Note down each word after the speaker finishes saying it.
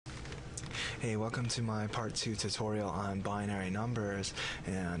Hey, welcome to my part 2 tutorial on binary numbers.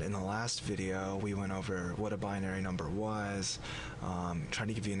 And in the last video we went over what a binary number was, trying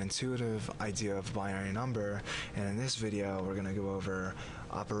to give you an intuitive idea of a binary number. And in this video we're going to go over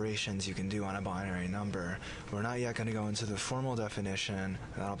operations you can do on a binary number. We're not yet going to go into the formal definition.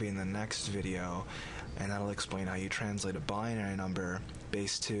 That'll be in the next video, and that'll explain how you translate a binary number,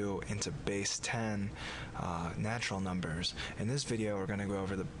 base 2, into base 10 natural numbers. In this video we're going to go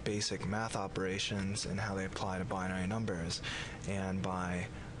over the basic math operations and how they apply to binary numbers. And by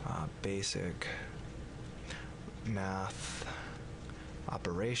basic math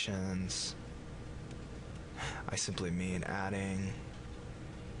operations, I simply mean adding,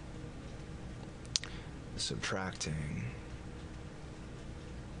 subtracting,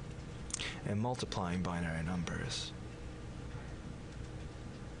 and multiplying binary numbers.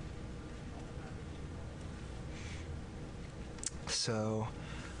 So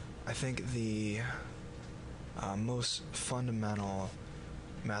I think the most fundamental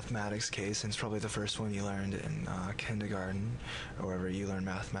mathematics case, and it's probably the first one you learned in kindergarten or wherever you learned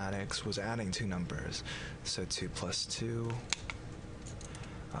mathematics, was adding two numbers. So 2 plus 2,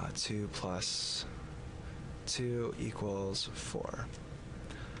 2 plus 2 equals 4.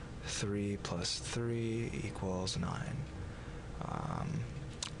 3 plus 3 equals 9.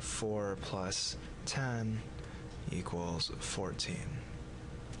 4 plus 10 equals 14.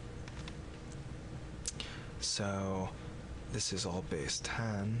 So this is all base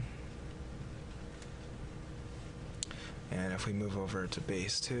 10. And if we move over to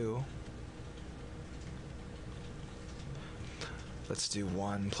base 2, let's do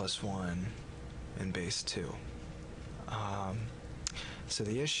 1 plus 1 in base 2. So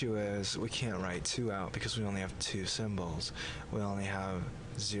the issue is we can't write 2 out because we only have two symbols. We only have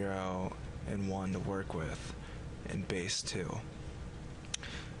 0 and 1 to work with in base 2.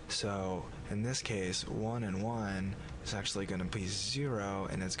 So in this case, 1 and 1 is actually going to be 0,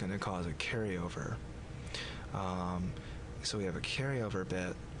 and it's going to cause a carryover. So we have a carryover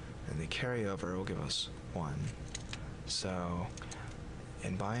bit, and the carryover will give us 1. So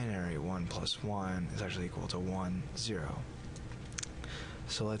in binary, 1 plus 1 is actually equal to 1, 0.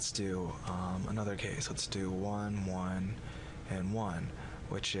 So let's do another case. Let's do 1, 1, and 1,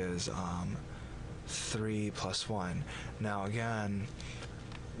 which is 3 plus 1. Now again,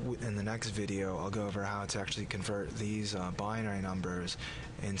 in the next video I'll go over how to actually convert these binary numbers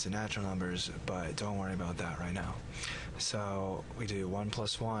into natural numbers, but don't worry about that right now. So we do 1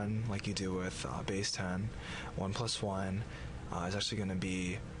 plus 1 like you do with base 10. 1 plus 1 is actually going to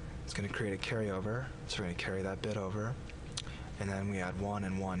be, it's going to create a carryover, so we're going to carry that bit over, and then we add 1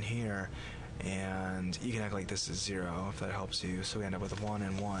 and 1 here, and you can act like this is 0 if that helps you. So we end up with 1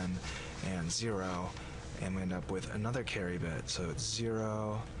 and 1 and 0, and we end up with another carry bit. So it's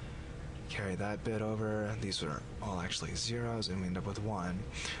 0, carry that bit over, these are all actually zeros, and we end up with 1.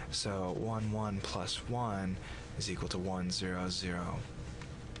 So 1, 1 plus 1 is equal to 1, 0, 0.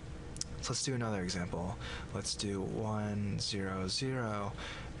 So let's do another example. Let's do 1, 0, 0,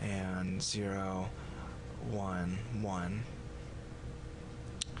 and 0, 1, 1.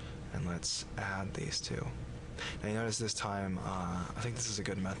 And let's add these two. Now you notice this time, I think this is a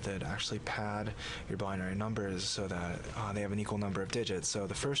good method, actually pad your binary numbers so that they have an equal number of digits. So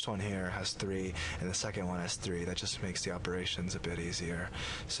the first one here has 3, and the second one has 3. That just makes the operations a bit easier.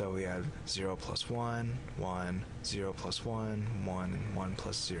 So we have 0 plus 1, 1, 0 plus 1, 1, and 1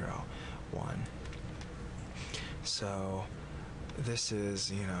 plus 0, 1. So this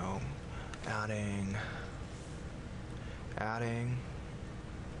is, you know, adding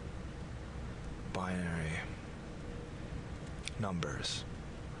binary numbers.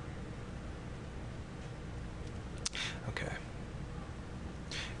 Okay.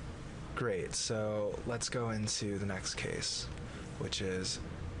 Great, so let's go into the next case, which is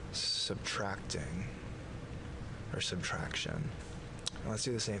subtracting or subtraction. And let's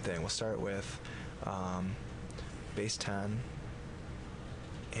do the same thing. We'll start with base 10,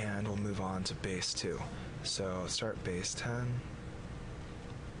 and we'll move on to base 2. So start base 10.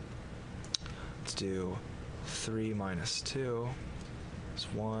 Let's do 3 minus 2 is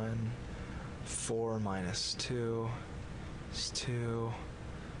 1, 4 minus 2 is 2,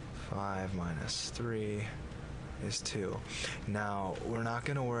 5 minus 3 is 2. Now, we're not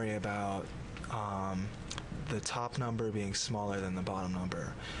going to worry about the top number being smaller than the bottom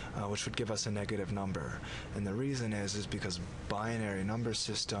number, which would give us a negative number. And the reason is because binary number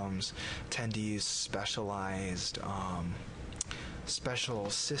systems tend to use specialized special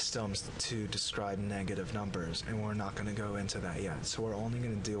systems to describe negative numbers, and we're not going to go into that yet. So we're only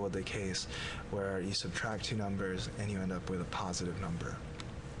going to deal with the case where you subtract two numbers and you end up with a positive number.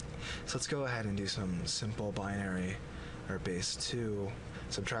 So let's go ahead and do some simple binary or base 2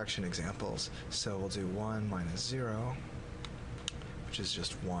 subtraction examples. So we'll do 1 minus 0, which is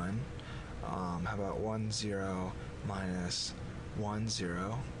just 1. How about 1, 0 minus 1,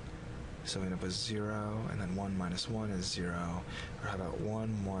 0? So we end up with 0, and then 1 minus 1 is 0. Or how about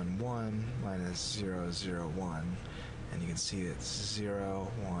 1, 1, 1 minus 0, 0, 1? And you can see it's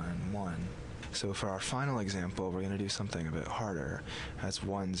 0, 1, 1. So for our final example, we're going to do something a bit harder. That's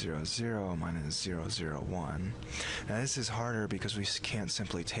 1, 0, 0 minus 0, 0, 1. Now this is harder because we can't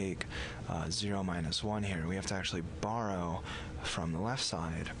simply take 0 minus 1 here. We have to actually borrow from the left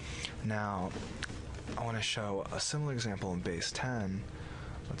side. Now, I want to show a similar example in base 10.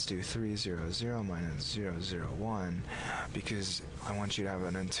 Let's do 3, 0, 0 minus 0, 0, 1, because I want you to have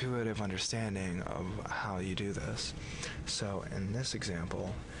an intuitive understanding of how you do this. So in this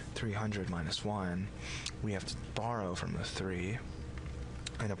example, 300 minus 1, we have to borrow from the 3,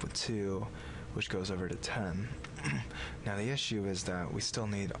 end up with 2, which goes over to 10. Now the issue is that we still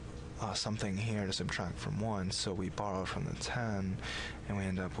need something here to subtract from 1, so we borrow from the 10, and we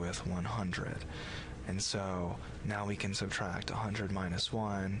end up with 100. And so now we can subtract 100 minus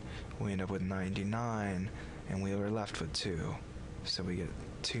 1, we end up with 99, and we were left with 2, so we get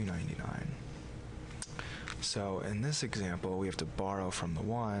 299. So in this example, we have to borrow from the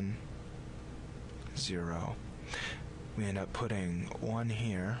 1, 0. We end up putting 1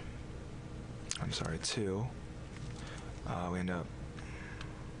 here, 2. We end up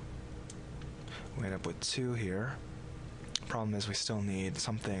with 2 here. Problem is we still need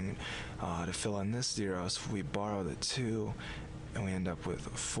something to fill in this 0, so we borrow the 2 and we end up with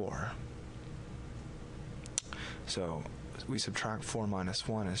 4. So we subtract 4 minus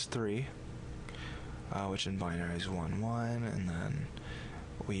 1 is 3, which in binary is 1, 1, and then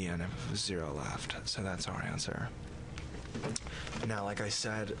we end up with 0 left. So that's our answer. Now, like I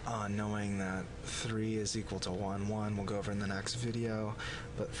said, knowing that 3 is equal to 1, 1, we'll go over in the next video,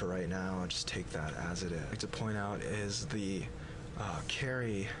 but for right now, I'll just take that as it is. What I'd like to point out is the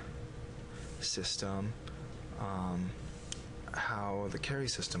carry system, how the carry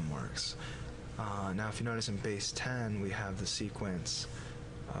system works. Now, if you notice in base 10, we have the sequence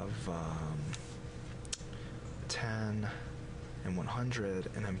of 10 and 100,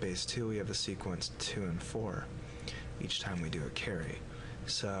 and in base 2, we have the sequence 2 and 4. Each time we do a carry.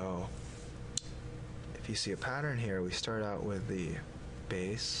 So if you see a pattern here, we start out with the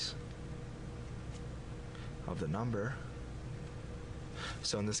base of the number.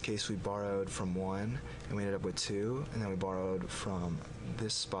 So in this case, we borrowed from 1 and we ended up with 2, and then we borrowed from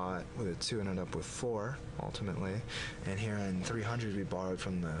this spot with a 2 and ended up with 4 ultimately. And here in 300, we borrowed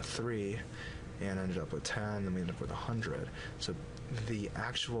from the 3 and ended up with 10, and we ended up with 100. So the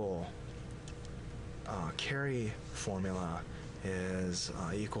actual carry formula is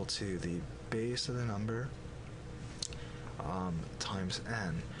equal to the base of the number times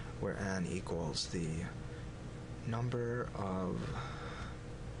n, where n equals the number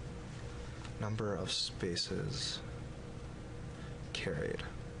of spaces carried.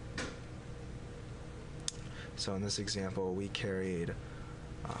 So in this example, we carried,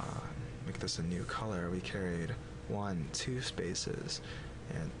 make this a new color, we carried 1, 2 spaces,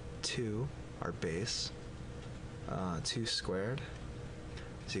 and 2, our base, 2 squared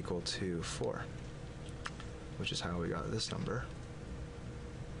is equal to 4, which is how we got this number.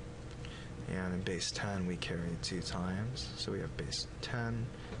 And in base 10, we carried 2 times, so we have base 10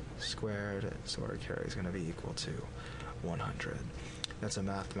 squared, so our carry is going to be equal to 100. That's a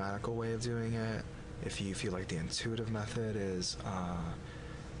mathematical way of doing it. If you feel like the intuitive method is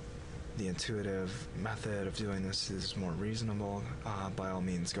of doing this is more reasonable, by all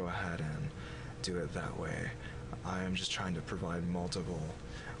means go ahead and do it that way. I am just trying to provide multiple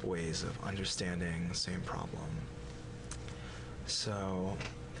ways of understanding the same problem. So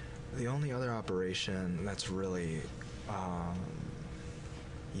the only other operation that's really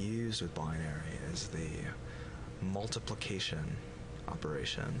used with binary is the multiplication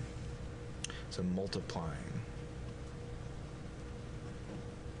operation. So multiplying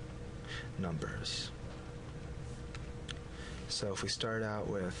numbers. So if we start out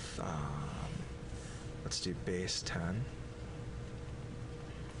with, let's do base 10.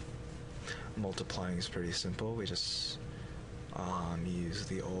 Multiplying is pretty simple. We just use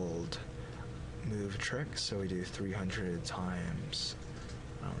the old move trick. So we do 300 times,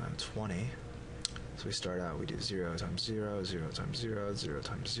 20. So we start out, we do 0 times 0, 0 times 0, 0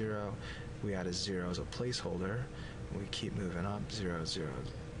 times 0. We add a 0 as a placeholder. We keep moving up, 0, 0,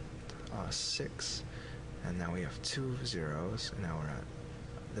 6. And now we have 2 zeros, and now we're at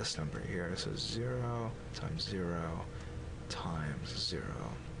this number here. So 0 times 0 times 0.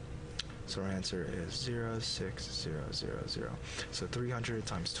 So our answer is 06000. So 300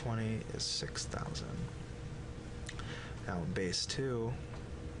 times 20 is 6,000. Now in base 2,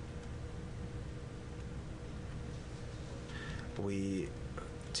 we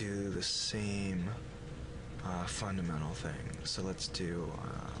do the same fundamental thing. So let's do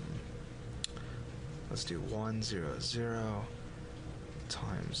 100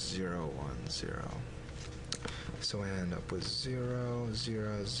 times 010. So I end up with 0,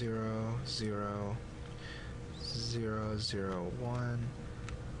 0, 0, 0, 0, 0, 1,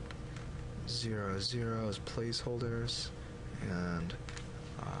 0, 0 as placeholders, and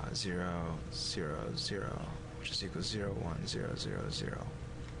 0, 0, 0, which is equal to 0, 1, 0, 0, 0.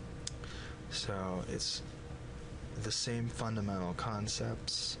 So it's the same fundamental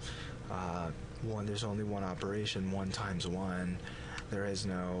concepts. There's only one operation, 1 times 1. There is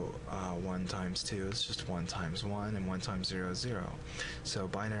no 1 times 2, it's just 1 times 1 and 1 times 0 is 0. So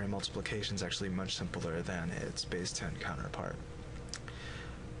binary multiplication is actually much simpler than its base 10 counterpart.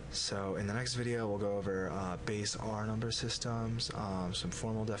 So in the next video we'll go over base R number systems, some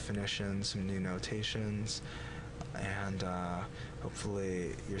formal definitions, some new notations, and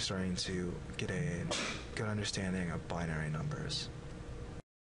hopefully you're starting to get a good understanding of binary numbers.